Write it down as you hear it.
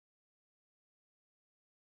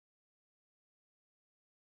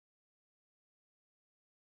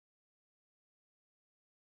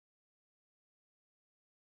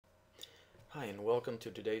Hi, and welcome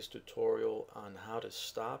to today's tutorial on how to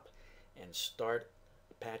stop and start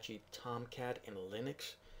Apache Tomcat in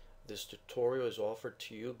Linux. This tutorial is offered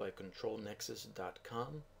to you by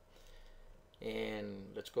controlnexus.com, and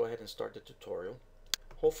let's go ahead and start the tutorial.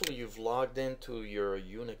 Hopefully you've logged into your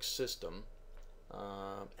Unix system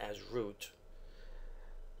as root.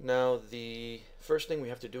 Now the first thing we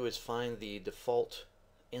have to do is find the default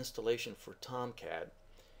installation for Tomcat.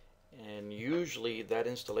 And usually that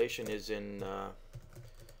installation is in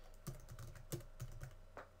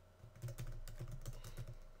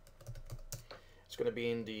it's going to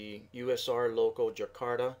be in the USR local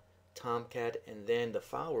Jakarta Tomcat, and then the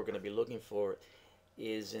file we're going to be looking for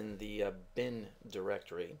is in the bin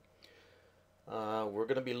directory. We're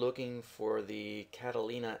going to be looking for the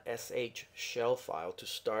Catalina sh shell file to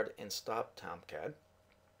start and stop Tomcat.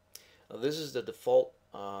 This is the default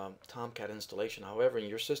Tomcat installation. However, in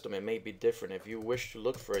your system it may be different. If you wish to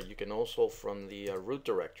look for it, you can also from the root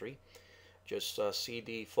directory just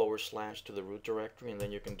cd / to the root directory, and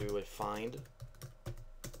then you can do a find.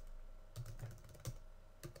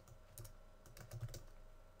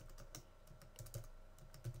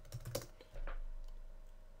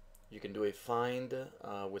 You can do a find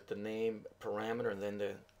with the name parameter and then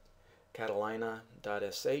the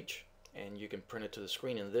catalina.sh, and you can print it to the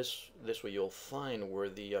screen, and this way you'll find where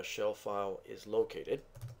the shell file is located.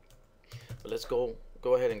 But let's go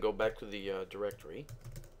ahead and go back to the directory.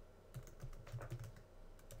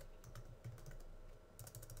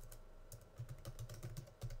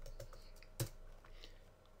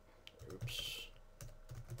 Oops.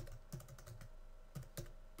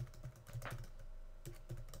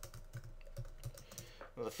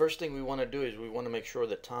 Well, the first thing we want to do is we want to make sure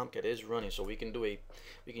that Tomcat is running, so we can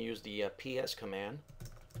use the ps command.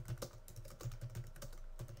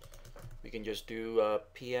 We can just do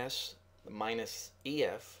ps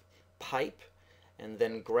 -ef pipe and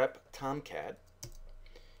then grep Tomcat,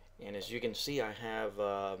 and as you can see I have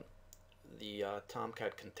the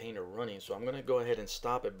Tomcat container running, so I'm going to go ahead and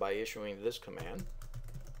stop it by issuing this command.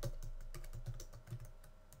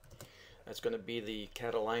 That's going to be the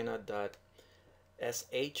catalina.sh,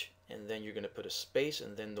 and then you're going to put a space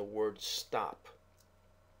and then the word stop.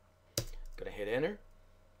 Gonna hit enter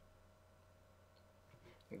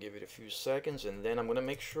and give it a few seconds, and then I'm going to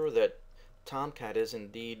make sure that Tomcat is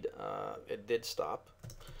indeed it did stop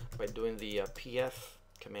by doing the pf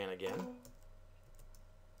command again.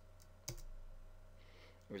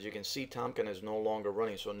 As you can see, Tomcat is no longer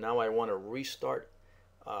running, so now I want to restart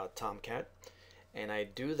Tomcat, and I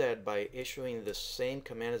do that by issuing the same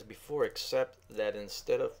command as before, except that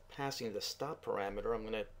instead of passing the stop parameter, I'm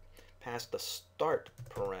going to pass the start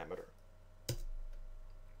parameter.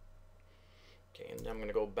 Okay, and I'm going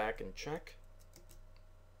to go back and check,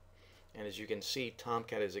 and as you can see,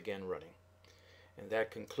 Tomcat is again running. And that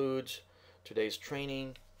concludes today's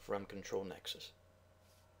training from Control Nexus.